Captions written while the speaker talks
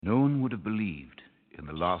would have believed in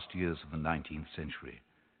the last years of the 19th century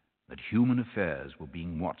that human affairs were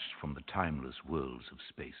being watched from the timeless worlds of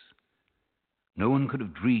space? No one could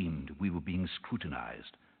have dreamed we were being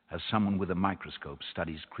scrutinized as someone with a microscope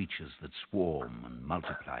studies creatures that swarm and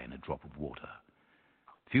multiply in a drop of water.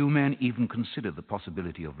 Few men even considered the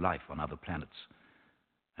possibility of life on other planets.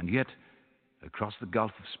 And yet, across the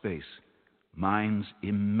gulf of space, minds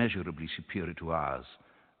immeasurably superior to ours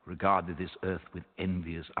regarded this Earth with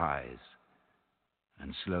envious eyes.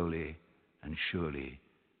 And slowly and surely,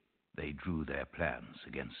 they drew their plans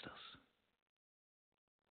against us.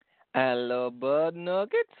 Hello, Bird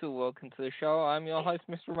Nuggets. Welcome to the show. I'm your host,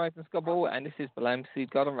 Mr. Nathan Scobble, and this is Blam Seed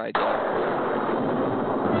God on Radio.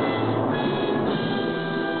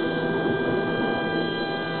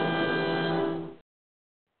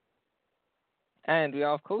 And we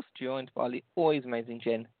are, of course, joined by the always amazing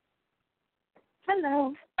Jen.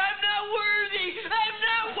 Hello. I'm not worthy! I'm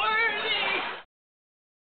not worthy!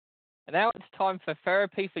 And now it's time for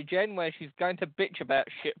therapy for Jen, where she's going to bitch about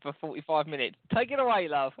shit for 45 minutes. Take it away,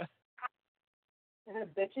 love.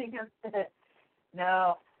 Bitching?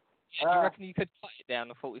 No. Do you reckon you could cut it down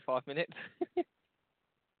to 45 minutes?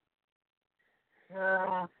 You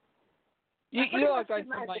are going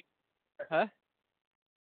to make... Huh?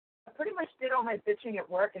 I pretty much did all my bitching at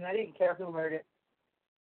work, and I didn't care who heard it.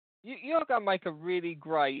 You're going to make a really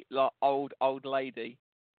great, like, old lady.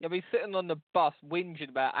 You'll be sitting on the bus whinging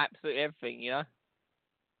about absolutely everything, you know?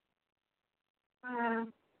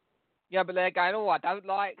 Yeah, but they're going, I don't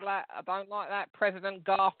like that President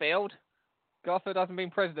Garfield. Garfield hasn't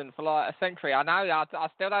been president for like a century. I know, I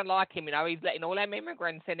still don't like him, you know, he's letting all them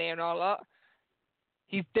immigrants in here and all that.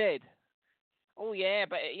 He's dead. Oh yeah,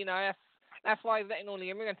 but you know, that's why he's letting all the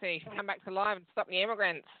immigrants in. He should come back to life and stop the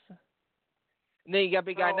immigrants. And then you're going to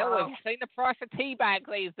be going, have you seen the price of tea bags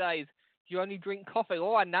these days? Do you only drink coffee?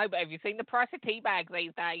 Oh, I know, but have you seen the price of tea bags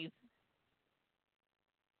these days?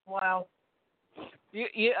 Wow. You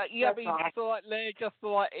be sort of like just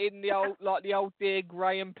like in the old dear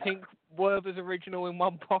grey and pink Werther's original in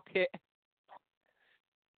one pocket.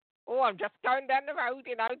 Oh, I'm just going down the road,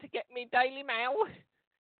 you know, to get me Daily Mail.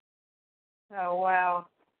 Oh wow.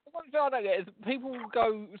 One thing I don't get is people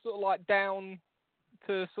go sort of like down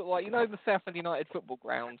to sort of like, you know, the Southend United football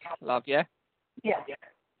grounds, love, yeah?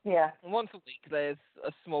 Yeah. And once a week there's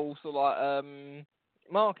a small sort of like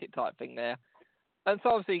market type thing there. And so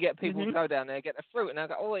obviously you get people to go down there, get the fruit, and they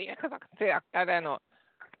go, oh yeah, because I can see it, I can go down there.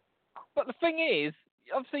 But the thing is,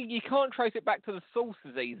 obviously you can't trace it back to the source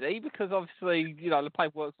as easy, because obviously, you know, the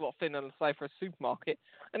paperwork's a lot thinner than, say, for a supermarket,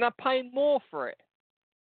 and they're paying more for it.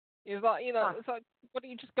 It's like, you know, it's like, why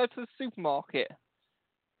don't you just go to the supermarket?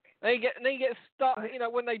 And you get stuck, you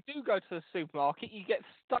know, when they do go to the supermarket, you get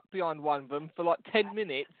stuck behind one of them for like 10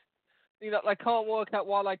 minutes. You know, they can't work out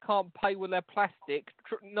why they can't pay with their plastic,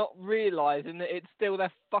 not realising that it's still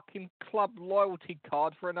their fucking club loyalty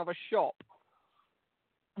card for another shop.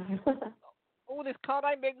 All this card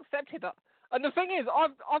ain't being accepted. And the thing is,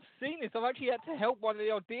 I've seen this. I've actually had to help one of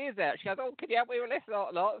the old dears out. She goes, oh, can you help me with this? So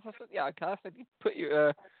I said, yeah, okay. I said, you put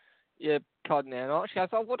your card in there. And she goes,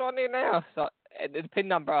 oh, what do I need now? So, the PIN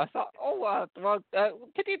number. I said, oh,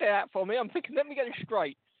 can you do that for me? I'm thinking, let me get it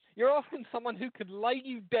straight. You're asking someone who could lay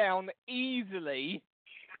you down easily.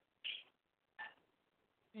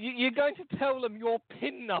 You're going to tell them your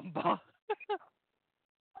PIN number.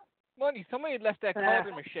 Mind you, somebody had left their card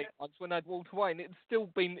in the machine once when they'd walked away, and it was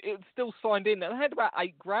still signed in, and I had about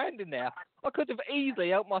 $8,000 in there. I could have easily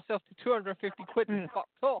helped myself to 250 quid and fucked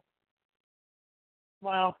off.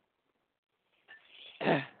 Wow.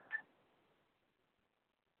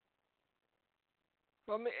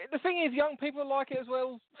 I mean, the thing is, young people like it as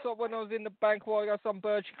well. So when I was in the bank, while I got some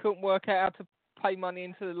bird, she couldn't work out how to pay money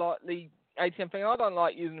into like the ATM thing. I don't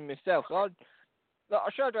like using them myself. So I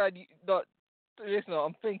showed her, listen,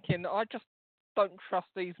 I'm thinking, I just don't trust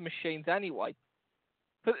these machines anyway.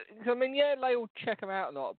 Cause, I mean, yeah, they all check them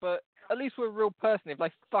out a lot, but at least with a real person, if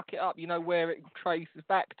they fuck it up, you know where it traces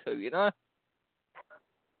back to, you know?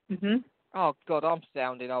 Oh, God, I'm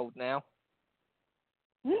sounding old now.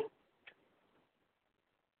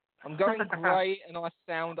 I'm going grey and I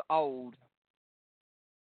sound old.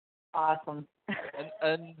 Awesome.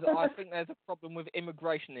 And I think there's a problem with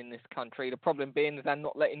immigration in this country. The problem being is they're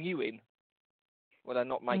not letting you in. Well, they're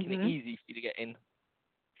not making it easy for you to get in.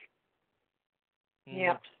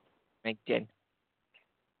 Yeah. Thank Jen.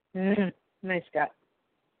 Nice guy.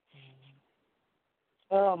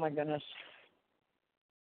 Oh, my goodness.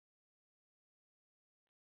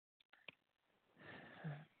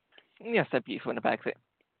 Yes, they're beautiful in the back seat.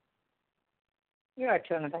 You are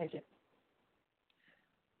too amazing.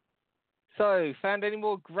 So, found any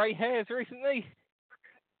more grey hairs recently?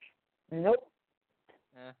 Nope.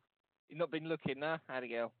 You've not been looking, nah? How'd it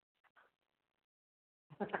go?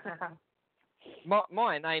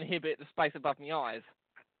 Mine, they inhibit the space above my eyes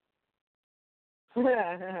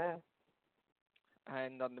and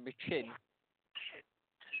under my chin.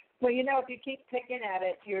 Well, if you keep picking at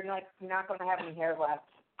it, you're not going to have any hair left.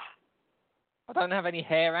 I don't have any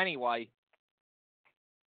hair anyway.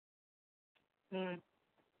 Mm.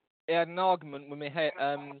 I had an argument with my hair,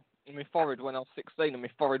 with my forehead when I was 16, and my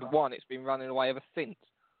forehead won. It's been running away ever since.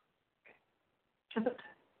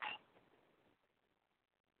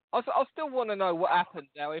 I still want to know what happened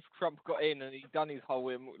now if Trump got in and he'd done his whole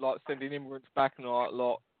sending immigrants back and all that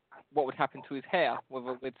lot. What would happen to his hair?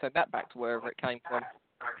 Whether we'd send that back to wherever it came from.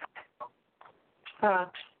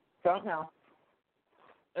 Don't know.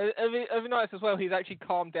 Have you noticed as well? He's actually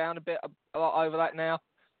calmed down a lot over that now,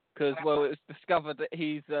 because it was discovered that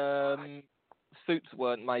his suits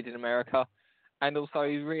weren't made in America, and also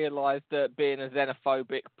he realised that being a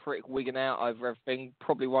xenophobic prick wigging out over everything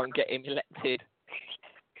probably won't get him elected.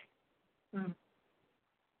 Mm.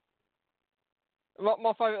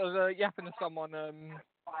 My favourite was yapping to someone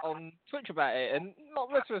on Twitch about it, and not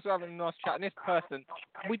most of us were having a nice chat, and this person,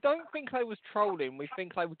 we don't think they was trolling, we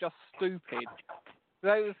think they were just stupid.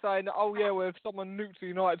 They were saying, oh yeah, well if someone nukes the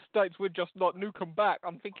United States, we'd just not nuke them back.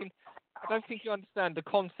 I'm thinking, I don't think you understand the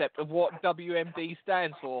concept of what WMD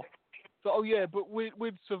stands for. So, oh yeah, but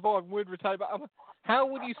we'd survive, we'd retain back. How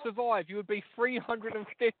would you survive? You would be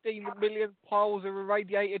 315 million piles of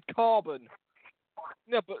irradiated carbon.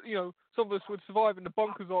 Yeah, but, some of us would survive in the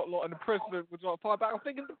bunkers a lot, and the president would not fire back. I'm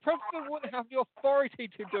thinking the president wouldn't have the authority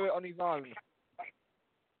to do it on his own.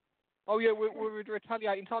 Oh yeah, we would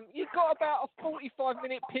retaliate in time. You've got about a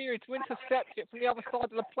 45-minute period to intercept it from the other side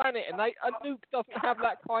of the planet, and a nuke doesn't have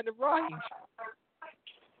that kind of range.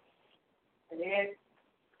 It is.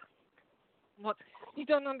 What? You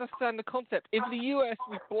don't understand the concept. If the US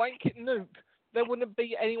was blanket nuked, there wouldn't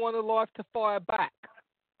be anyone alive to fire back.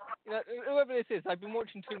 Whoever this is, they've been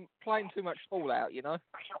playing too much Fallout, Yeah.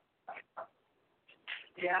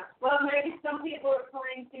 Well, maybe some people are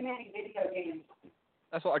playing too many video games.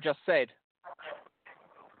 That's what I just said.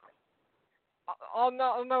 I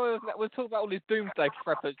know we're talking about all these doomsday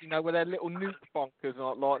preppers, where they're little nuke bonkers and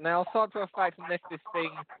whatnot. Now, aside from the fact unless this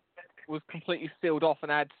thing was completely sealed off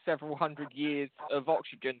and had several hundred years of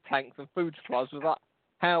oxygen tanks and food supplies,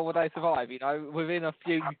 how would they survive? Within a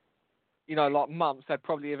few, months, they'd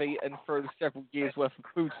probably have eaten through several years' worth of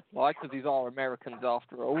food supply, because these are Americans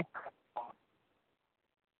after all.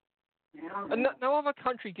 And no other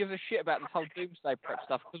country gives a shit about this whole doomsday prep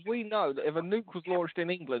stuff, because we know that if a nuke was launched in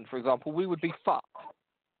England, for example, we would be fucked.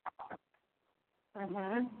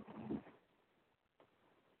 Mhm.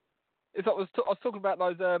 I was talking about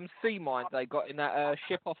those sea mines they got in that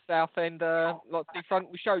ship off Southend, seafront.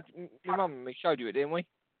 My mum and me showed you it, didn't we?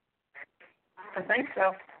 I think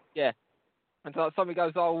so. Yeah. And so somebody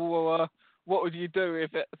goes, oh, well, what would you do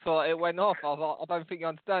if it went off? I was like, I don't think you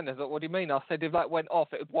understand this. Like, what do you mean? I said, if that went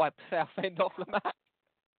off, it would wipe Southend off the map.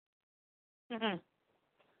 Mhm.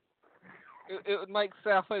 It would make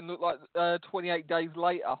Southend look like 28 days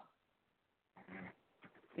later.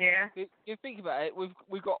 Yeah. You think about it,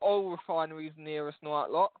 we've got oil refineries near us and all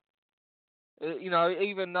that lot.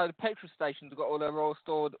 Even though the petrol stations have got all their oil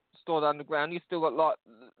stored underground, you still got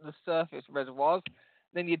the surface reservoirs.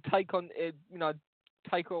 Then you take on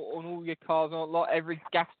all your cars and all that lot, every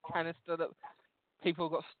gas canister that people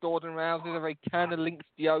have got stored in their houses, every can of Lynx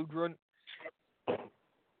deodorant.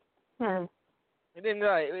 Hmm. And then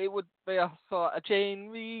it would be a sort of chain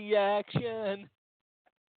reaction.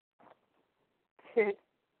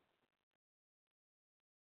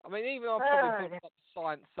 I mean, even I've probably picked up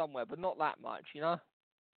science somewhere, but not that much, So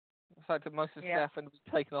that most of Southend was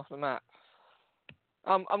taken off the map.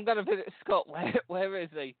 I'm going to visit Scott. Where is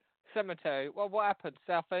he? Cemetery. Well, what happened?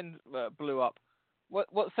 Southend blew up.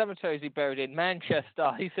 What cemetery is he buried in?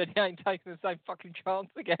 Manchester. He said he ain't taking the same fucking chance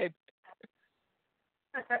again.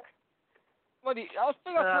 Well, I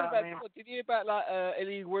think I told you about. Did you hear about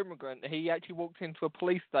illegal immigrant? He actually walked into a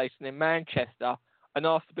police station in Manchester and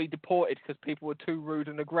asked to be deported because people were too rude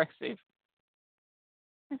and aggressive.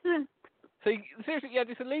 Mhm. So seriously,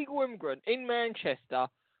 this illegal immigrant in Manchester,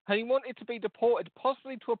 and he wanted to be deported,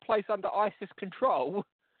 possibly to a place under ISIS control,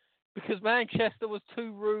 because Manchester was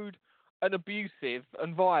too rude and abusive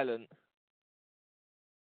and violent.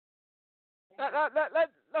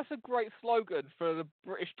 That's a great slogan for the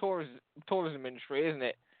British tourism industry, isn't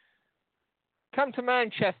it? Come to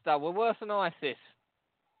Manchester, we're worse than ISIS.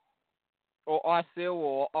 Or ISIL,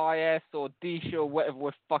 or IS, or Daesh, or whatever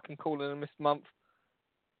we're fucking calling them this month.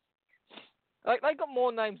 Like, they got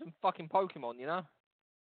more names than fucking Pokemon, you know?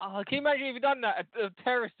 Oh, can you imagine if you done that, a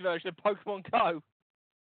terrorist version of Pokemon Go?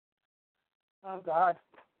 Oh God.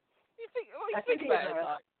 What do you think about it,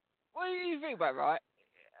 like? What do you think about it, right?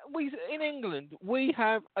 In England, we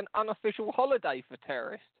have an unofficial holiday for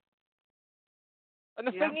terrorists. And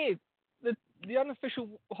the thing is, the unofficial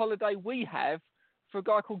holiday we have for a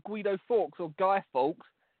guy called Guido Fawkes, or Guy Fawkes,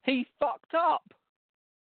 he fucked up.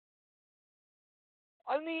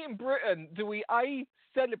 Only in Britain do we A,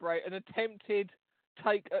 celebrate an attempted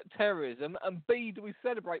take at terrorism, and B, do we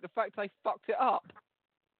celebrate the fact they fucked it up.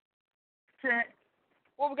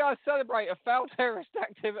 Well, we're going to celebrate a foul terrorist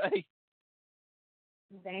activity.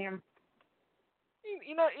 Damn.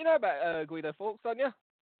 You know about Guido Fawkes, don't you?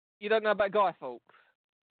 You don't know about Guy Fawkes?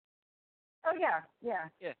 Oh yeah. Yeah.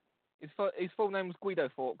 His full name was Guido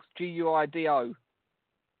Fawkes, Guido.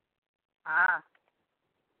 Ah.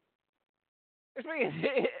 It's weird.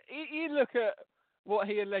 You look at what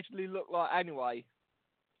he allegedly looked like anyway,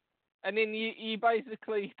 and then you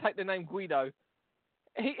basically take the name Guido.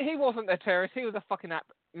 He wasn't a terrorist. He was a fucking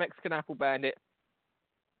Mexican apple bandit.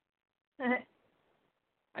 I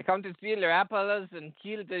come to steal your apples and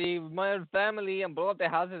kill my family and blow up the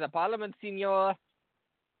houses of parliament, senor.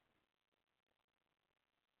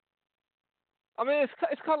 I mean,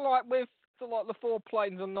 it's kind of like with the 4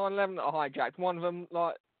 planes on 9/11 that are hijacked. One of them,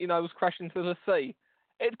 was crashed into the sea.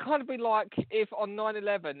 It'd kind of be like if on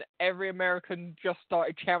 9/11 every American just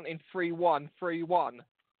started chanting 3-1, 3-1.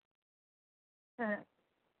 I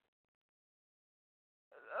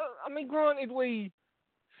mean, granted, we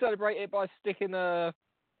celebrate it by sticking an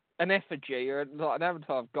effigy or an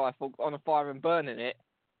avatar of Guy Fawkes on a fire and burning it.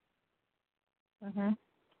 Mhm.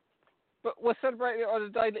 But we're celebrating it on the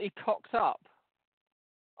day that he cocked up.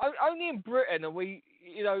 Only in Britain are we,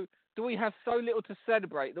 do we have so little to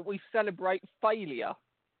celebrate that we celebrate failure.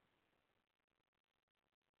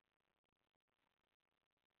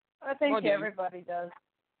 I think everybody does.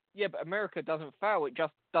 Yeah, but America doesn't fail. It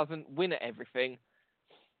just doesn't win at everything.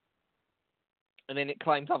 And then it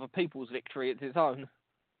claims other people's victory as its own.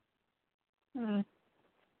 Well,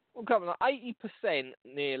 come on, 80%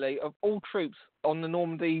 nearly of all troops on the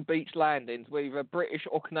Normandy beach landings were either British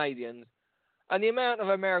or Canadians. And the amount of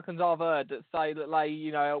Americans I've heard that say that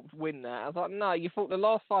they, helped win that, I was like, no, you thought the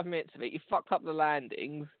last 5 minutes of it, you fucked up the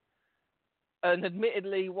landings. And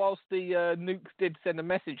admittedly, whilst the nukes did send a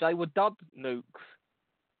message, they were dud nukes.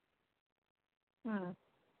 I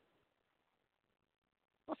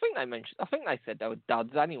think they said they were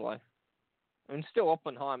duds anyway. I mean, still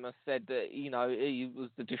Oppenheimer said that, he was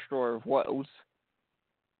the destroyer of worlds.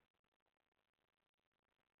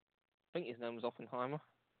 I think his name was Oppenheimer.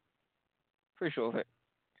 Pretty sure of it.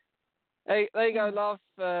 Hey, there you go, love.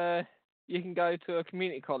 You can go to a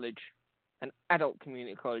community college, an adult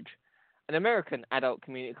community college, an American adult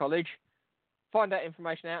community college. Find that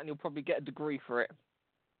information out and you'll probably get a degree for it.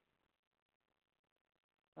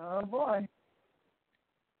 Oh boy.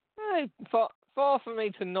 Hey, far for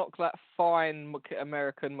me to knock that fine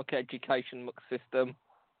American education system.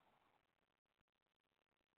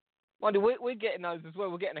 Mind you, we're getting those as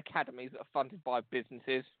well. We're getting academies that are funded by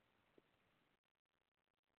businesses.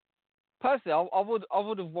 Personally, I would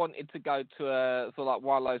have wanted to go to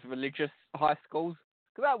one of those religious high schools,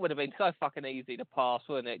 because that would have been so fucking easy to pass,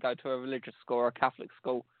 wouldn't it? Go to a religious school or a Catholic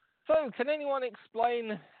school. So, can anyone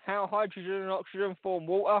explain how hydrogen and oxygen form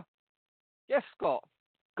water? Yes, Scott.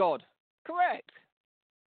 God. Correct.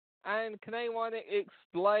 And can anyone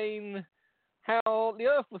explain how the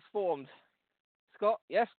Earth was formed? Scott.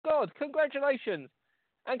 Yes, God. Congratulations.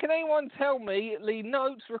 And can anyone tell me the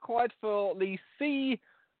notes required for the C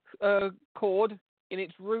chord in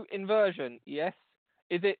its root inversion? Yes.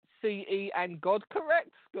 Is it C, E, and God?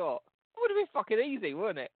 Correct, Scott. That would have been fucking easy,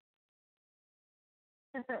 wouldn't it?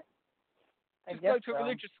 Just go to a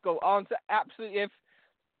religious school. Answer absolutely.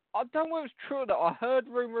 I don't know if it's true that I heard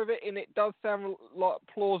rumour of it, and it does sound like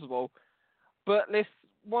plausible. But this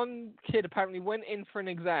one kid apparently went in for an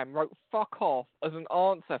exam, wrote "fuck off" as an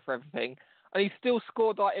answer for everything, and he still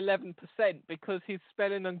scored like 11% because his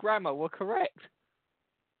spelling and grammar were correct.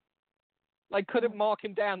 They couldn't mark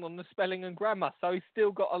him down on the spelling and grammar, so he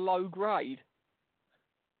still got a low grade.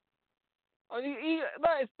 I mean,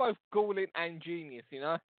 that is both galling and genius,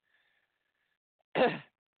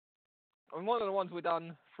 And one of the ones we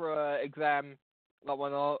done for an exam, like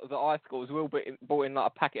when I was at high school, was we all brought in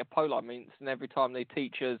like a packet of Polar mints, and every time the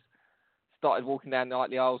teachers started walking down the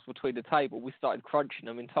aisles between the table, we started crunching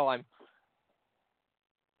them in time.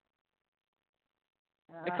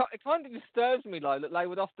 It kind of disturbs me, though, that they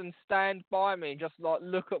would often stand by me and just,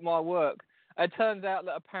 look at my work. It turns out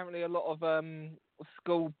that apparently a lot of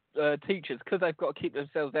school teachers, because they've got to keep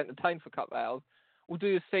themselves entertained for a couple of hours, will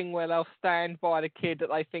do this thing where they'll stand by the kid that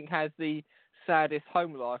they think has the saddest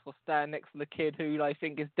home life, or stand next to the kid who they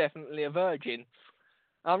think is definitely a virgin.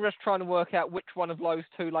 I'm just trying to work out which one of those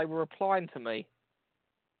two they were applying to me.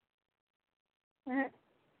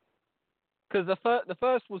 Because the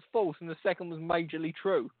first was false and the second was majorly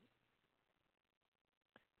true.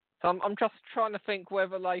 So I'm just trying to think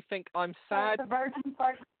whether they think I'm sad. The virgin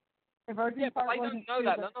part. The virgin Yeah, but part they don't wasn't know true,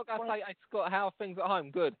 that. but They're not going to say, "Hey Scott, how are things at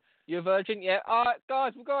home?" Good. You a virgin? Yeah. All right,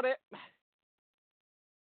 guys, we got it.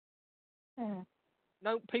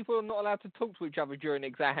 No, people are not allowed to talk to each other during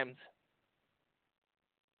exams.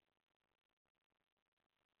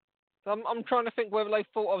 So I'm trying to think whether they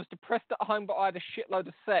thought I was depressed at home but I had a shitload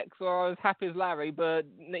of sex, or I was happy as Larry but,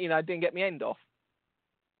 didn't get me end off.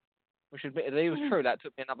 Which admittedly was true. That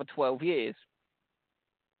took me another 12 years.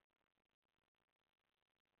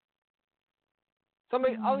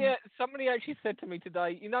 Somebody actually said to me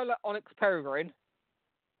today, like Onyx Peregrine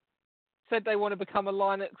said they want to become a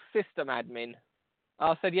Linux system admin.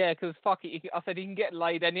 I said, yeah, because fuck it. I said, he can get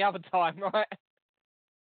laid any other time, right?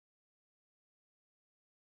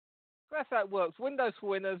 That's how it works. Windows for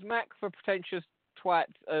winners, Mac for pretentious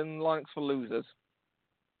twats, and Linux for losers.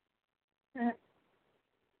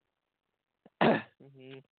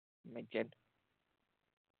 Jen.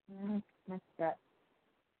 That's that.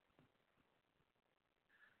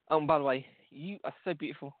 Oh, and by the way, you are so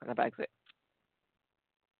beautiful, and I bags it.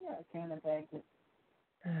 Yeah, I kind of bagged it.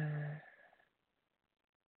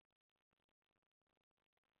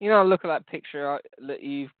 Look at that picture that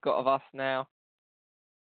you've got of us now.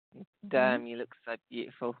 Damn, you look so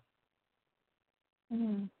beautiful.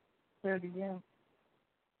 So do you.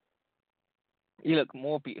 You look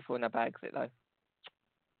more beautiful in a bag's it, though.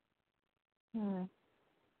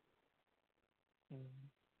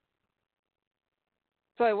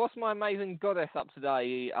 So, what's my amazing goddess up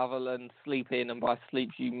today, other than sleeping? And by sleep,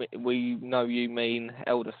 you mean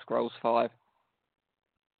Elder Scrolls 5.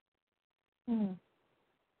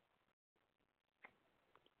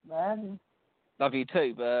 Love you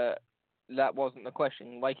too, but that wasn't the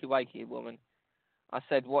question. Wakey, wakey, woman. I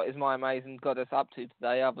said, what is my amazing goddess up to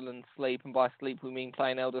today, other than sleep? And by sleep, we mean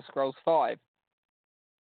playing Elder Scrolls 5.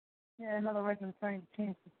 Yeah, in other words, I'm trying to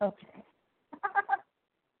change the subject.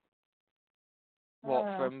 What,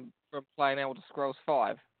 from playing Elder Scrolls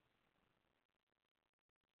 5?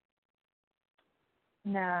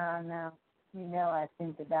 No. I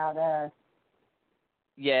think about us.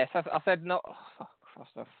 Yes, I said no. Oh, cross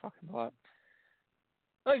the fucking pipe.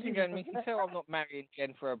 Ladies and gentlemen, you can tell I'm not marrying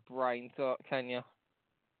Jen for a brain, can you?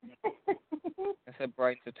 I said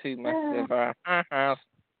brains are too massive. Right,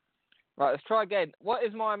 let's try again. What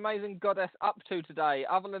is my amazing goddess up to today,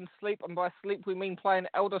 other than sleep? And by sleep, we mean playing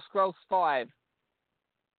Elder Scrolls 5.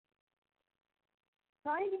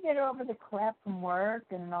 Trying to get over the crap from work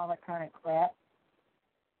and all that kind of crap.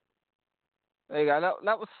 There you go.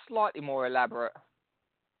 That was slightly more elaborate.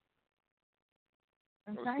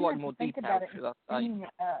 I'm Or trying slightly not more to think detailed, about it. should I say?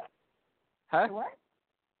 Huh? The What?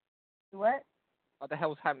 What? What the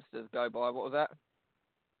hell's hamsters go by? What was that?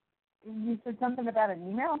 You said something about an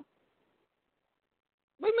email?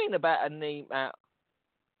 What do you mean about an email?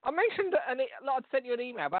 I mentioned that I'd sent you an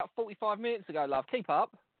email about 45 minutes ago, love. Keep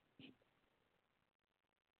up.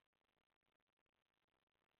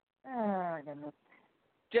 I don't know.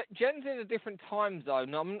 Jen's in a different time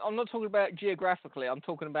zone. I'm not talking about geographically. I'm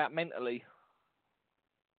talking about mentally.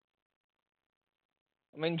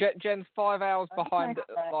 I mean, Jen's 5 hours behind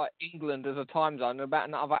England as a time zone, and about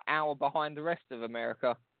another hour behind the rest of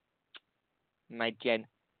America. Mate, Jen.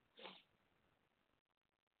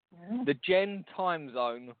 The Jen time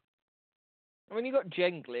zone. I mean, you got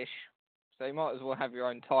Jenglish, so you might as well have your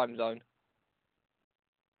own time zone.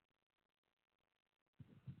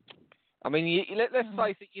 I mean, let's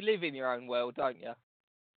face it, you live in your own world, don't you?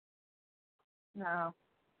 No.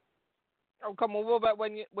 Oh, come on, what about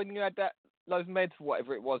when you had those meds or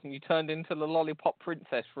whatever it was, and you turned into the lollipop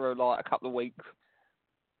princess for a couple of weeks?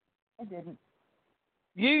 I didn't.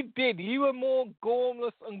 You did. You were more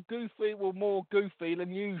gormless and goofy, more goofy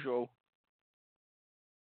than usual.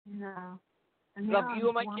 No. Love, you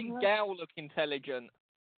were making Gal look intelligent.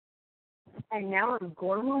 And now I'm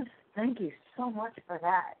gormless? Thank you so much for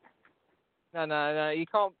that. No. You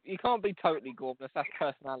can't be totally gormless. That's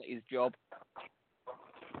personality's job.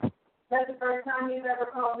 That's the first time you've ever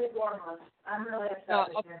called me gormless. I'm really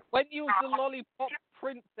upset with you. When you was the lollipop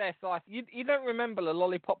princess, you don't remember the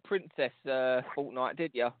lollipop princess fortnight,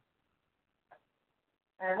 did you?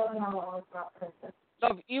 I wasn't on the lollipop princess.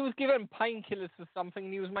 Love, you was given painkillers or something,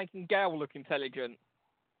 and you was making Gal look intelligent.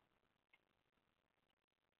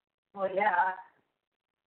 Well, yeah.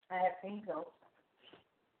 I have painkillers.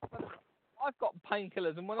 I've got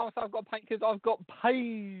painkillers, and when I say I've got painkillers, I've got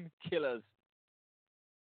painkillers.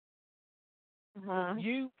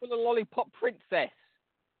 You were the lollipop princess.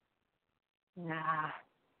 Nah.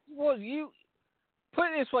 Was you? Put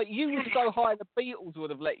it this way: you were so high, the Beatles would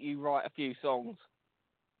have let you write a few songs.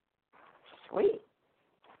 Sweet.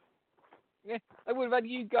 Yeah, they would have had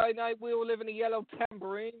you going, "Hey, we all live in a yellow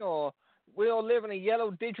tambourine," or "We all live in a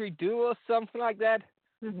yellow didgeridoo," or something like that.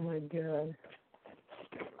 Oh my god.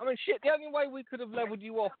 I mean, shit. The only way we could have leveled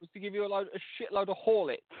you off was to give you a shitload of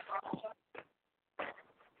Horlicks.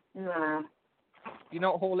 Nah. You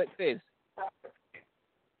know what Horlicks is?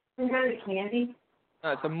 Some kind of candy?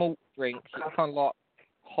 No, it's a malt drink. It's kind of like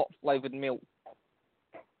hot flavoured milk.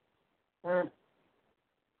 Mm.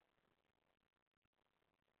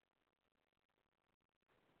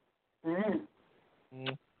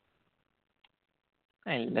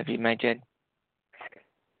 I love you, my Jen.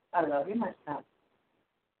 I love you myself.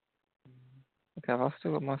 Okay, I've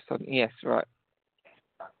still got my son. Yes, right.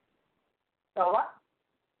 So what?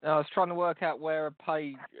 I was trying to work out where a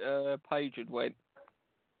page had went.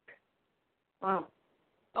 Oh.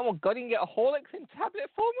 Oh my god, you can get a Horlicks in tablet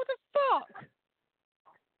form? What the fuck?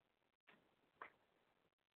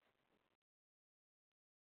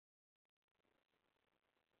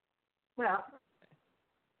 Well.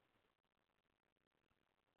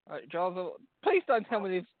 Right, Giles, please don't tell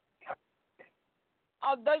me this.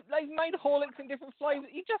 Oh, they've made Horlicks in different flavours.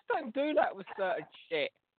 You just don't do that with certain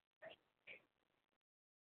shit.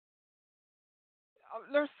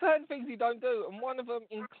 There are certain things you don't do, and one of them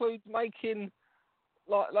includes making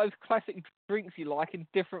like those classic drinks you like in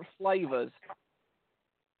different flavours.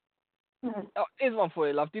 Mm-hmm. Oh, here's one for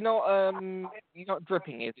you, love. Do you know what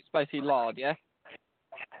dripping is? It's basically lard, yeah?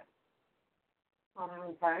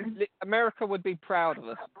 Okay. America would be proud of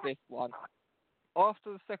us for this one.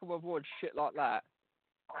 After the Second World War and shit like that,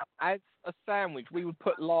 as a sandwich, we would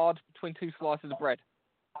put lard between two slices of bread.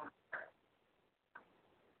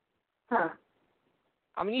 Huh.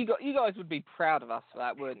 I mean, you guys would be proud of us for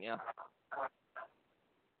that, wouldn't you?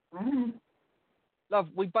 Mm-hmm. Love,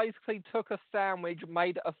 we basically took a sandwich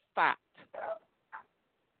made of fat.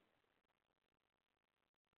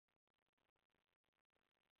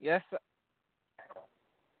 Yes?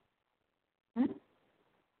 Mm-hmm.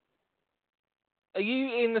 Are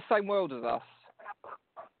you in the same world as us?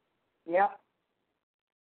 Yep.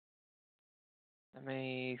 Let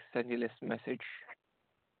me send you this message.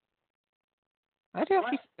 How do you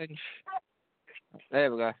actually send?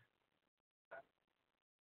 There we go.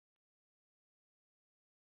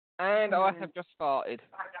 And I have just started.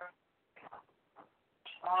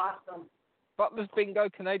 Awesome. Butler's Bingo,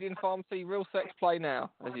 Canadian Pharmacy, Real Sex Play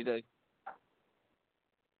now, as you do.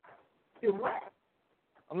 Do what?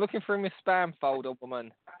 I'm looking through my spam folder,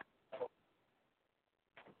 woman.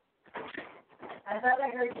 I thought I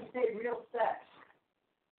heard you say real sex.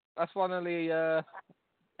 That's one of the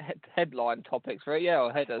headline topics for it, yeah,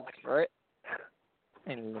 or headers for it.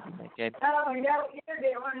 Again. Oh, you know what you're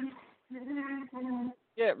doing.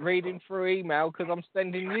 Yeah, reading through email because I'm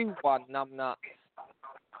sending you one, numbnuts.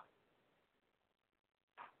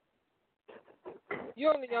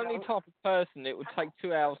 You're the only type of person it would take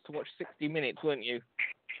 2 hours to watch 60 minutes, wouldn't you?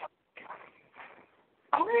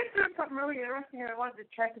 I wanted to do something really interesting. I wanted to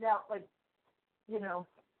check it out, like, you know,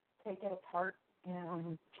 take it apart, you know,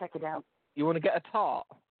 and check it out. You want to get a tart?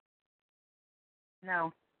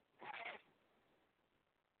 No.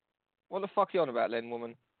 What the fuck are you on about then,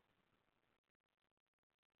 woman?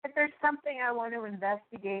 If there's something I want to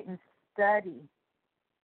investigate and study,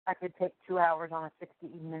 I could take 2 hours on a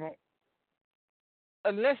 60-minute.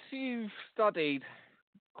 Unless you've studied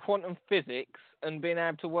quantum physics and been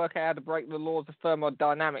able to work out how to break the laws of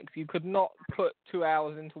thermodynamics, you could not put 2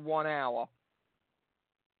 hours into 1 hour.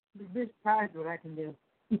 This is what I can do.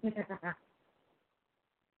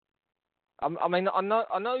 I mean, I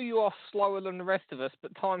know you are slower than the rest of us,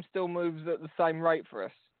 but time still moves at the same rate for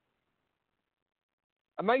us.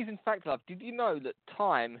 Amazing fact, love. Did you know that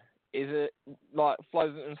time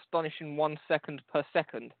flows at an astonishing 1 second per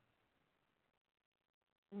second?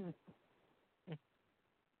 Mm.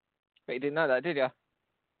 But you didn't know that, did you?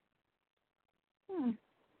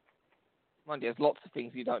 Mind you, there's lots of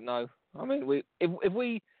things you don't know. I mean, if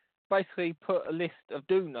we basically put a list of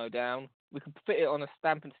do-know down, we could fit it on a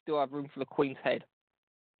stamp and still have room for the Queen's head.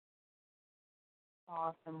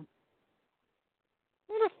 Awesome.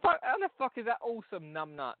 How the fuck is that awesome,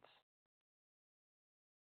 numbnuts?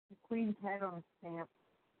 The Queen's head on a stamp.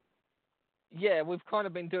 Yeah, we've kind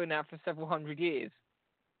of been doing that for several hundred years.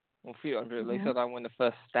 Well, a few hundred at least. I don't know when the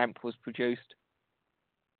first stamp was produced.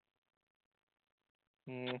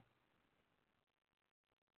 Mm.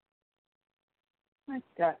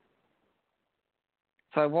 Okay.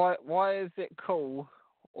 So why is it cool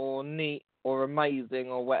or neat or amazing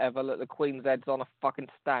or whatever that the Queen's head's on a fucking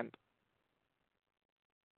stamp?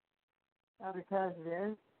 Oh, because it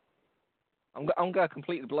is. I'm going to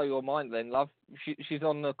completely blow your mind then, love. She's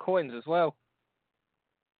on the coins as well.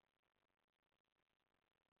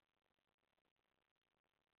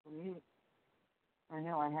 I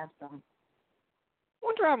know I have some. I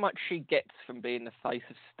wonder how much she gets from being the face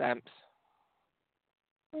of stamps.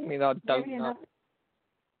 I mean, I don't Maybe know. enough.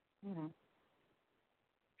 Mm-hmm.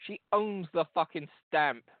 She owns the fucking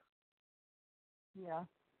stamp. Yeah.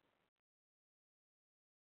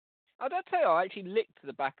 I don't tell you, I actually licked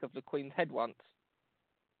the back of the Queen's head once.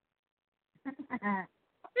 I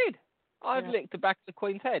did. I've licked the back of the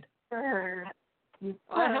Queen's head. You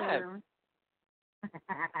I have.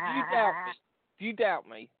 Do you doubt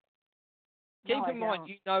me? No, Keep in mind, don't.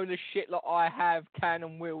 you know the shit that I have, can,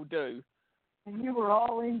 and will do. And you were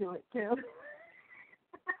all into it, too.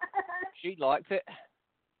 She liked it.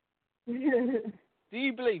 Do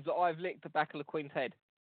you believe that I've licked the back of the Queen's head?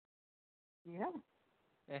 Yeah.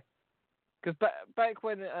 Because back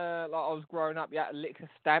when like I was growing up, you had to lick a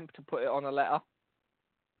stamp to put it on a letter.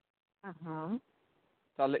 Uh-huh.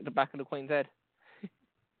 So I licked the back of the Queen's head.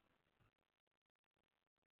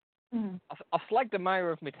 Mm. I slagged the mayor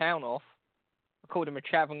of my town off. I called him a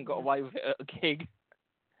chav and got away with it at a gig.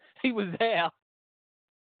 He was there.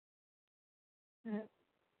 Yeah.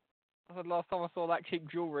 I said last time I saw that cheap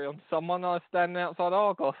jewellery on someone, I was standing outside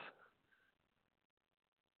Argos.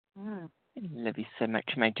 Mm. I love you so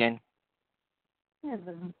much, my Jen. Yeah,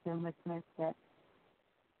 but so much nice that.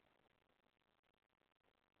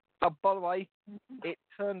 Oh, by the way, it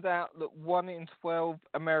turns out that 1 in 12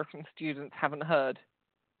 American students haven't heard.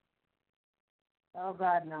 Oh,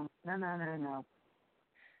 God, no. No.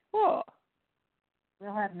 What?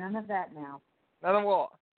 We'll have none of that now. None of what?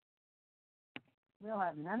 We'll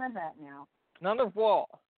have none of that now. None of what?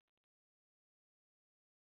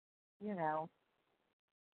 You know.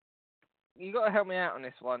 You got to help me out on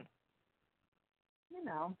this one. You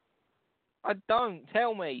know. I don't.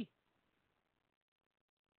 Tell me.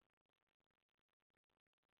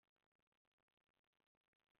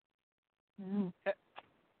 Mm.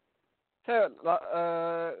 So,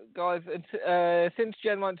 guys, since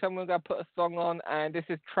Jen won't tell me, we're going to put a song on, and this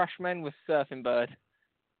is Trashmen with Surfing Bird.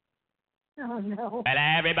 Oh, no. Well,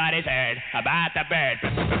 everybody's heard about the bird.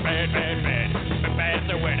 Bird. The bird's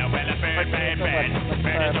a winner. Well, a bird. Bird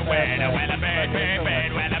is a winner. Well, a bird.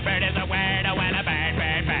 Well, a bird is a winner. Well, a bird.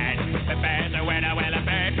 The bird's a winner. Well, a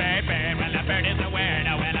bird. Well, a bird is a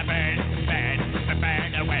winner. Well, a bird. The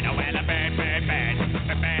bird's a winner. Well, a bird.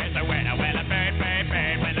 The bird's a winner. Well, a bird.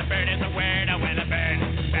 Well, a bird is a winner. Well, a bird.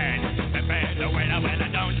 The bird's a winner. Well,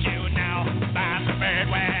 don't you know about the bird?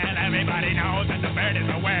 Well, everybody knows that the bird is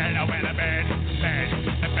a winner. Well, a bird.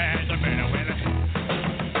 The bird's a winner.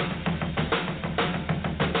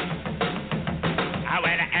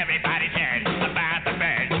 Well, everybody's heard about the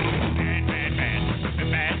bird. The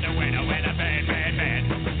bird's a winner. Well, a bird. The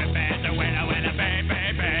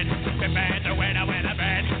bird's a winner. Well, a bird. The bird's a winner. Well, a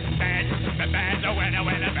bird. The bird's a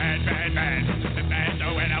winner. Well, a bird.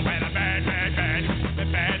 The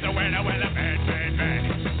bird's a winner. Well, a bird. The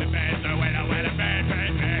bird's a winner. Well, a bird. The bird's a winner. Well, a bird.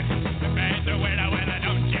 The bird's a winner. Well,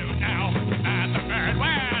 don't you know about the bird?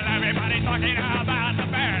 Well, everybody's talking about the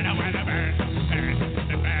bird. Well, the bird.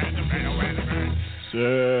 The bird's a winner. Well, the bird.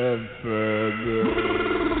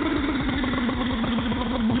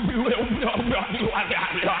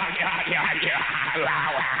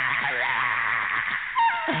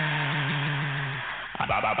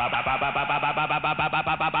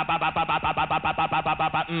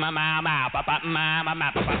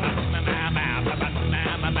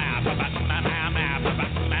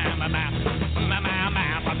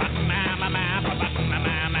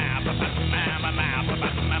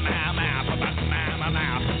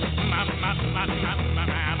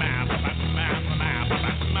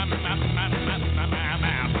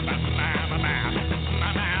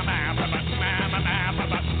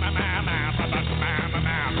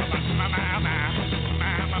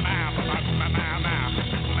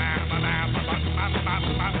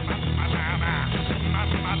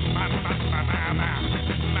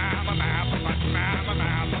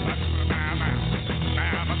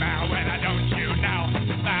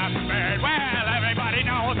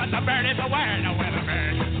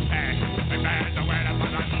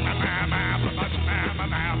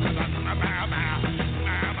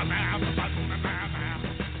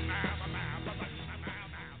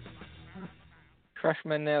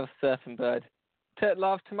 Trashmen now, Surfing Bird.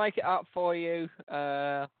 love, to make it up for you,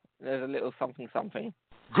 there's a little something.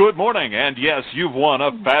 Good morning, and yes, you've won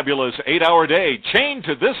a fabulous 8-hour day chained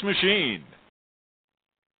to this machine.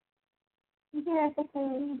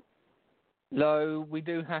 No, we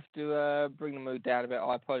do have to bring the mood down a bit.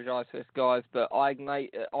 I apologise for this, guys, but I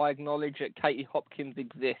acknowledge that Katie Hopkins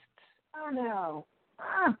exists. Oh, no.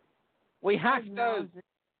 We have to.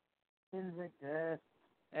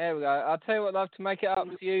 There we go. I'll tell you what, love, to make it up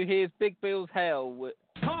to you, here's Big Bill's Hell.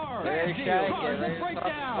 Cars,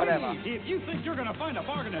 breakdown. Whatever. If you think you're going to find a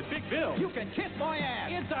bargain at Big Bill, you can kiss my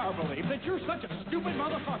ass. It's our belief that you're such a stupid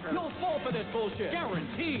motherfucker. You'll fall for this bullshit.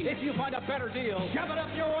 Guaranteed. If you find a better deal, shove it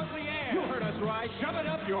up your ugly ass. You heard us right. Shove it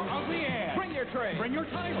up your ugly ass. Bring your tray. Bring your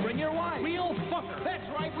title. Bring your wife. We'll fuck her. That's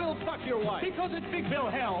right, we'll fuck your wife. Because it's Big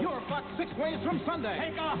Bill Hell. You're fucked 6 ways from Sunday.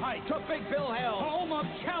 Take a hike to Big Bill Hell. Home of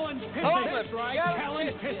challenge pissing. That's right,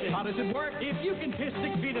 challenge pissing. How does it work? If you can piss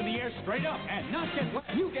 6 feet in the air straight up and not get wet,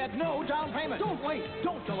 you get no down payment. Don't wait.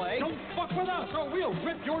 Don't delay. Don't fuck with us or we'll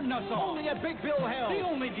rip your nuts off. Only at Big Bill Hell. The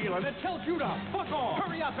only dealer that tells you to fuck off.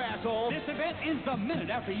 Hurry up, asshole. This event ends the minute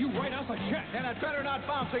after you write us a check. And it better not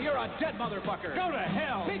bounce or you're a dead motherfucker. Go to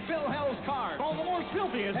hell. Big Bill Hell's card. Baltimore's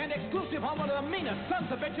filthiest and exclusive home of the meanest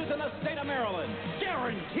sons of bitches in the state of Maryland.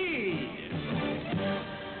 Guaranteed.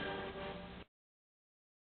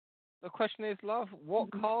 The question is, love,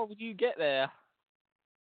 what car would you get there?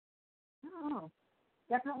 Oh,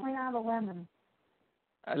 definitely not a lemon.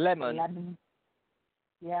 A lemon? Lemon.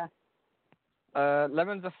 Yeah.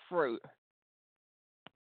 Lemon's a fruit.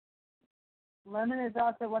 Lemon is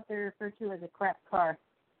also what they refer to as a crap car.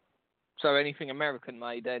 So anything American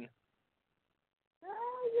made then?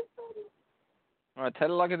 You're funny. Alright,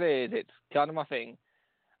 tell it like it is. It's kind of my thing.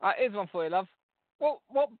 Here's one for you, love.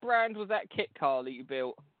 What brand was that kit car that you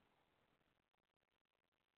built?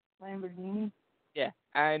 Lamborghini? Yeah.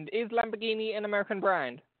 And is Lamborghini an American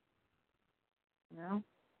brand? No.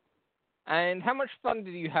 And how much fun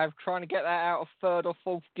did you have trying to get that out of third or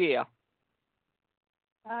fourth gear?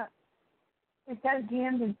 It got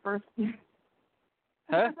jammed in first gear.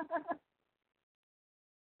 Huh?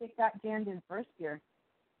 It got jammed in first gear.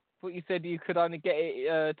 But you said you could only get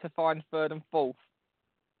it to find third and fourth.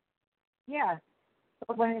 Yeah.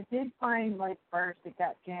 But when it did find, first, it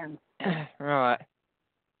got jammed. Right.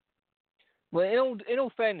 Well, in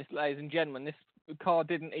all fairness, ladies and gentlemen, this car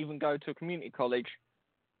didn't even go to a community college,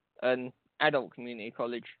 an adult community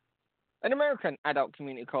college, an American adult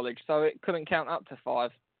community college, so it couldn't count up to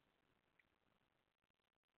 5.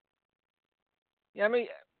 Yeah, I mean,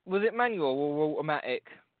 was it manual or automatic?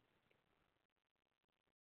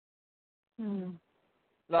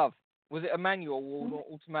 Love, was it a manual or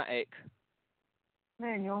automatic?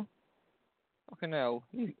 Manual. Fucking hell.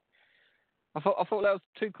 I thought that was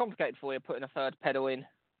too complicated for you, putting a third pedal in.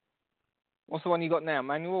 What's the one you got now,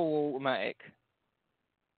 manual or automatic?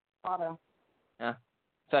 Auto. Yeah.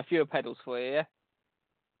 So fewer pedals for you, yeah?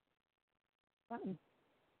 Oh,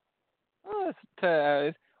 that's how it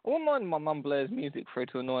is. I wouldn't mind my mum blares music through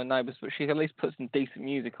to annoy neighbours, but she can at least put some decent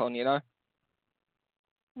music on, you know?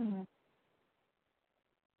 Mm-hmm.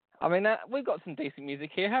 I mean, we've got some decent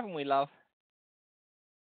music here, haven't we, love?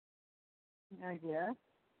 Yeah.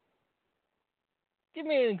 Give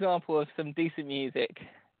me an example of some decent music.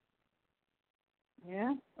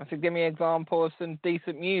 Yeah? I said, give me an example of some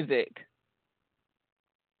decent music.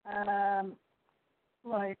 Duran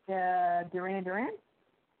Duran?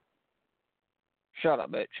 Shut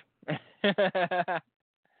up, bitch.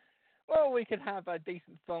 Well, we could have a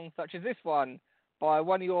decent song such as this one by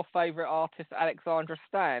one of your favourite artists, Alexandra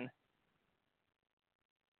Stan.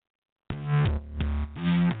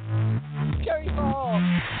 Cherry Pop!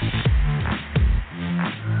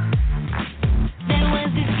 There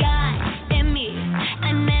was this guy and me.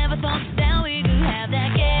 I never thought that we could have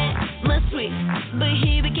that chemistry, but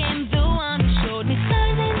he became the one who showed me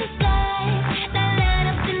stars in the sky that light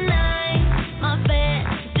up the night. My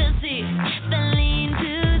fantasy fell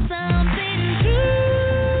into something true.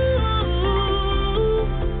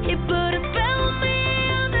 He put a spell on me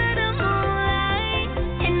under the moonlight,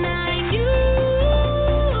 and I knew.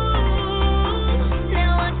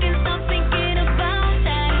 Now I can't stop thinking about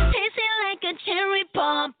that. Tasting like a cherry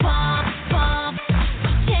pop, pop, pop.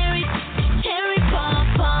 Cherry, cherry pop,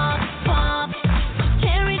 pop, pop.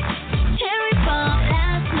 Cherry,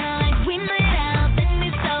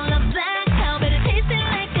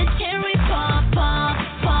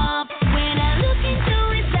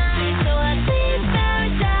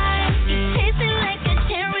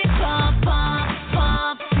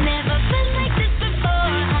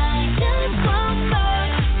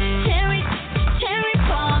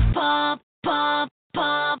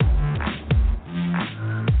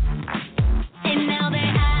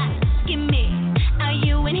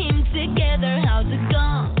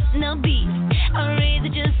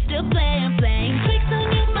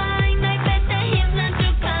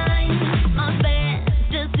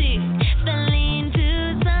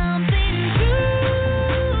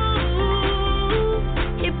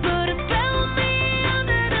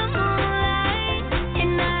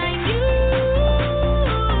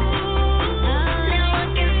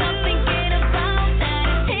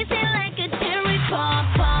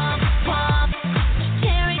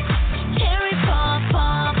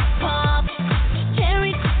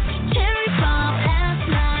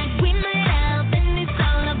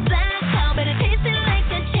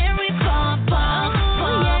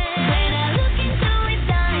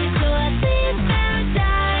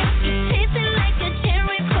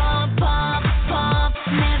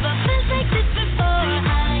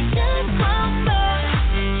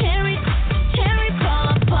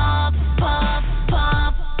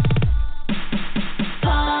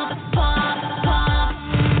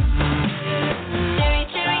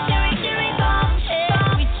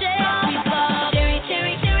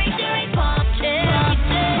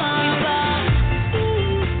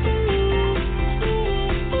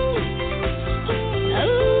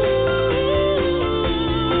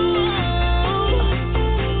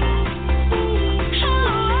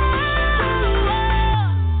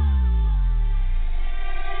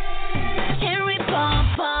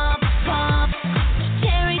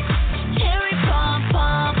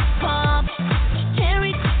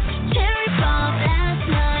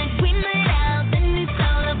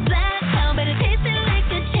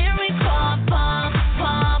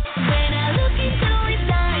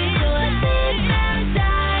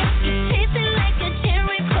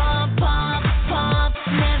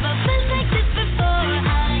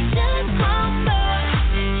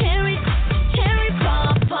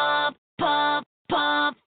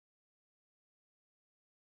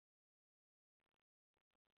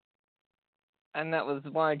 And that was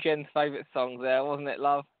one of Jen's favourite songs there, wasn't it,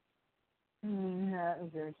 love? No, it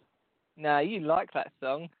was yours. No, you like that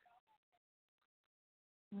song.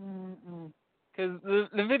 Mm-mm. Because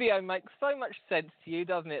the video makes so much sense to you,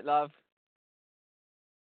 doesn't it, love?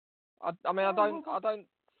 I mean, I don't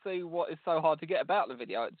see what is so hard to get about the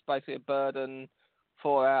video. It's basically a bird and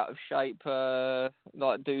four out of shape,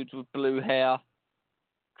 like dudes with blue hair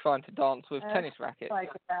trying to dance with tennis rackets. Like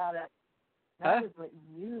about it. That is what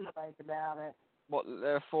you like about it. What,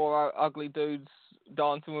 there are four ugly dudes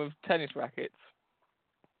dancing with tennis rackets?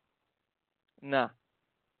 Nah.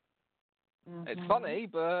 Mm-hmm. It's funny,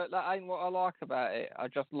 but that ain't what I like about it. I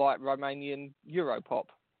just like Romanian Europop.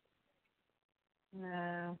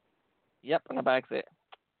 No. Yep, and I bags it.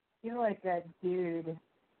 You like that dude.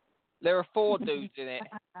 There are 4 dudes in it.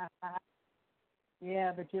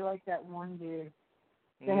 Yeah, but you like that one dude.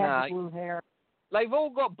 They Nah, have the blue hair. they've all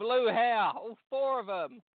got blue hair, all 4 of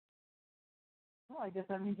them. Well, I guess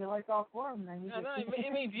that means you like all 4 of them. Then. No,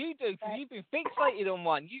 it means you do, because you've been fixated on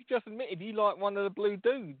one. You've just admitted you like one of the blue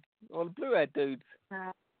dudes, or the blue-haired dudes.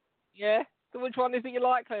 Yeah? So which one is it you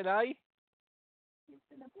like, then, eh?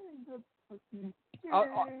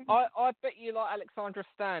 I bet you like Alexandra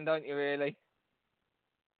Stan, don't you, really?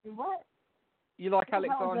 What? You like What the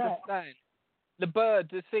hell is Alexandra that? Stan? The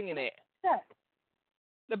birds are singing it. That?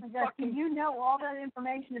 The fucking... You know all that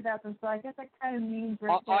information about them, so I guess that kind of means...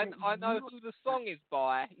 I know who the song is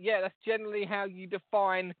by. Yeah, that's generally how you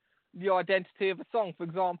define the identity of a song. For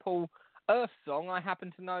example, Earth Song, I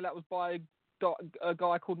happen to know that was by a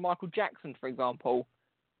guy called Michael Jackson, for example.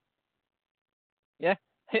 Yeah?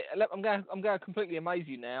 I'm going to completely amaze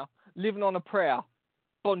you now. Living on a Prayer,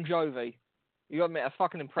 Bon Jovi. You got to admit, that's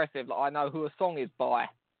fucking impressive. Like, I know who a song is by.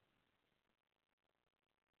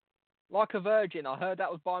 Like a Virgin, I heard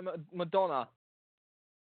that was by Madonna.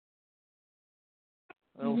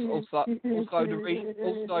 And also to read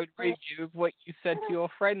you of what you said to your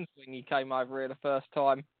friends when you came over here the first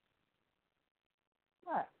time.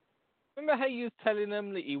 What? Remember how you was telling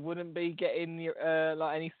them that you wouldn't be getting your,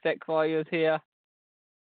 like any sex while you was here?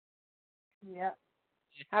 Yep.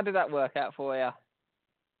 How did that work out for you?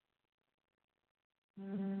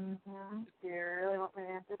 Mm-hmm. Do you really want me to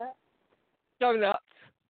answer that? Go nuts.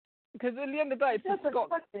 Because at the end of the day, it's just a Scott.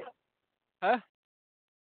 Touch it. Huh?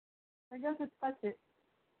 I guess it's touch it.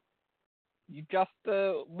 You just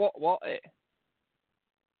what it?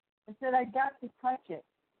 I said I got to touch it.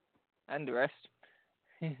 And the rest.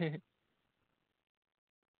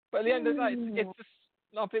 But at the end of the day,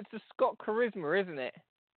 it's the Scott charisma, isn't it?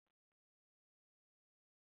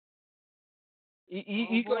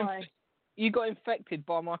 You got infected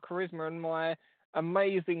by my charisma and my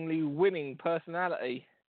amazingly winning personality.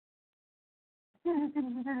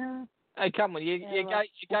 Hey, come on, you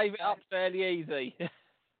gave it up fairly easy.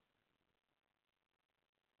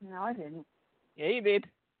 No, I didn't. Yeah, you did.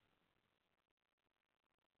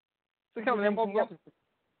 So come on, then, what?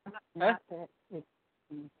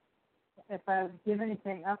 If I give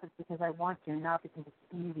anything up, it's because I want to, not because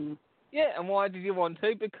it's easy. Yeah, and why did you want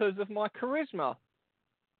to? Because of my charisma.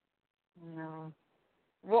 No.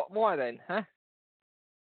 What? Why then, huh?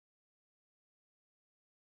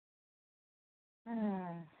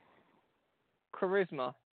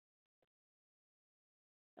 Charisma.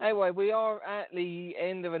 Anyway, we are at the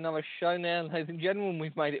end of another show now, ladies and gentlemen.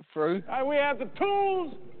 We've made it through. We have the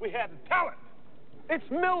tools. We have the talent. It's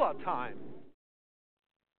Miller time.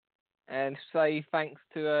 And say thanks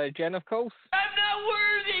to Jen, of course. I'm not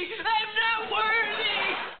worthy! I'm not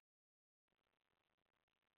worthy!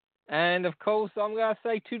 And, of course, I'm going to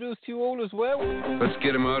say toodles to you all as well. Let's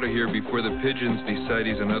get him out of here before the pigeons decide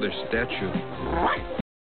he's another statue.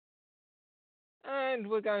 And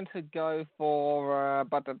we're going to go for...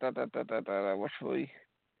 what should we...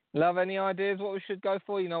 Love, any ideas what we should go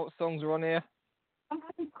for? You know what songs are on here?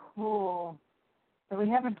 Something cool that we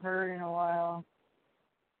haven't heard in a while.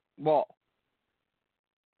 What?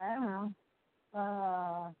 I don't know.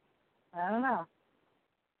 I don't know.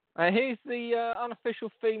 Here's the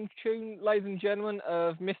unofficial theme tune, ladies and gentlemen,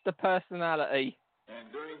 of Mr. Personality.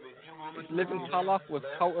 And during the few moments Live in Colour with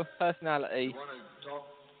Cult of Personality. I want to talk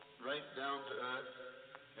right down to earth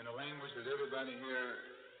in a language that everybody here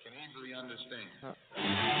can easily understand. I'm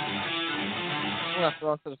going to have to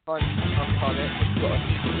answer the phone. I can't it. It's got to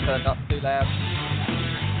turn up too loud.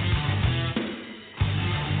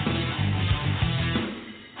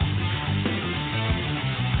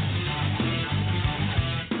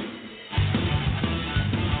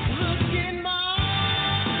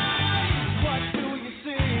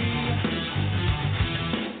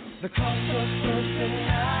 The cost of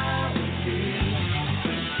personality.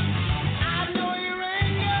 I know your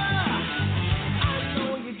anger.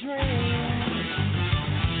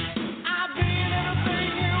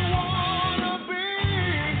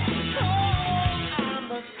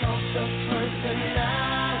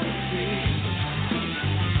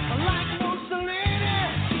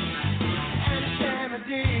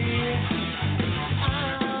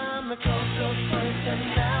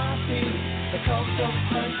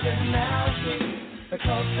 the cult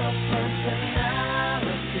of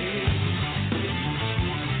personality.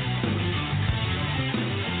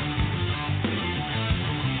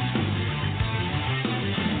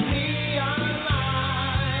 Neon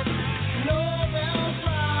lights, Nobel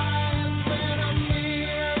Prize, when a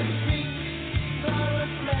mirror speaks, the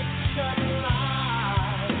reflection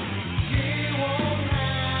lies. You won't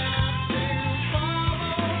have to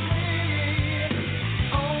follow me,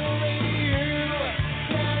 only you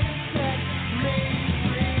can set me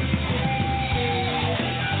free.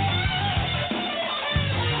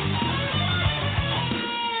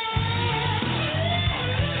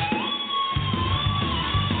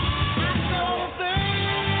 I know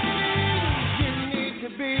things you need to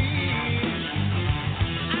be.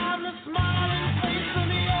 I'm the smiling face of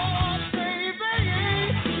your baby.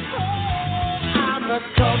 Oh, I'm the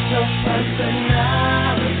cult of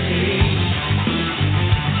personality.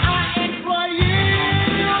 I exploit you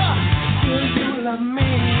till you love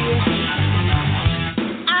me.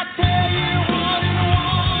 I tell you 1 and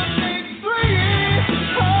 1 makes 3.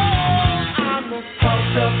 Oh, I'm the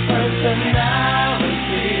cult of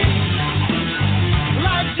personality.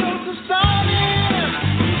 Like Joseph Stalin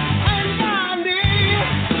and Gandhi.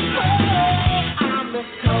 Oh, I'm the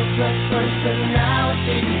cult of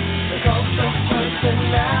personality. The cult of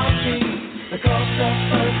personality. The cult of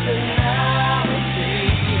personality.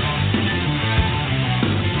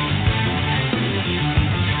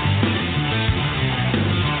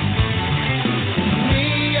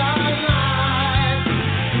 Neon lights,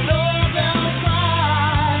 Nobel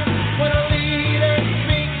Prize, when a leader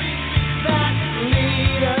speaks, that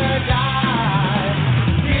leader dies.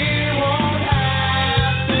 You won't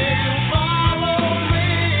have to follow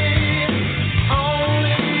me,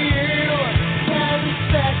 only you can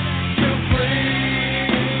set you free.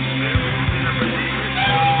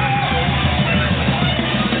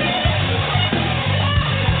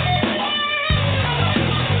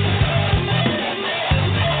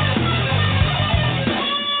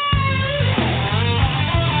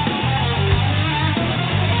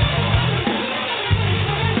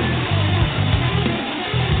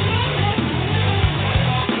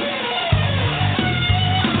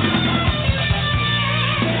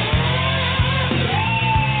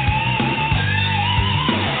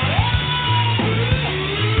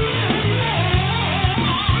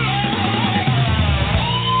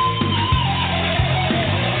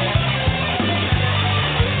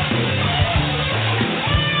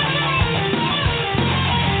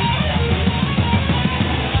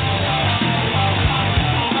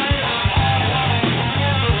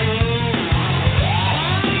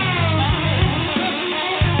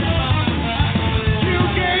 You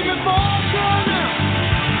gave me fortune,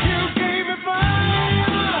 you gave me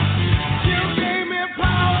fire, you gave me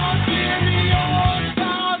power in your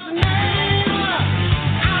God's name.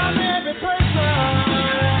 I'm every person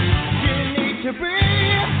you need to be.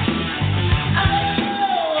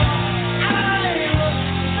 Oh, I'm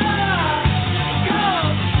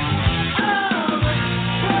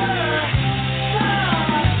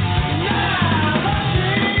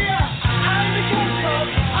the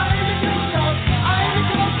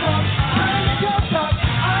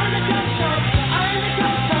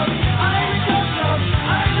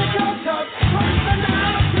cult of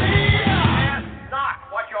Ask not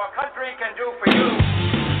what your country can do for you.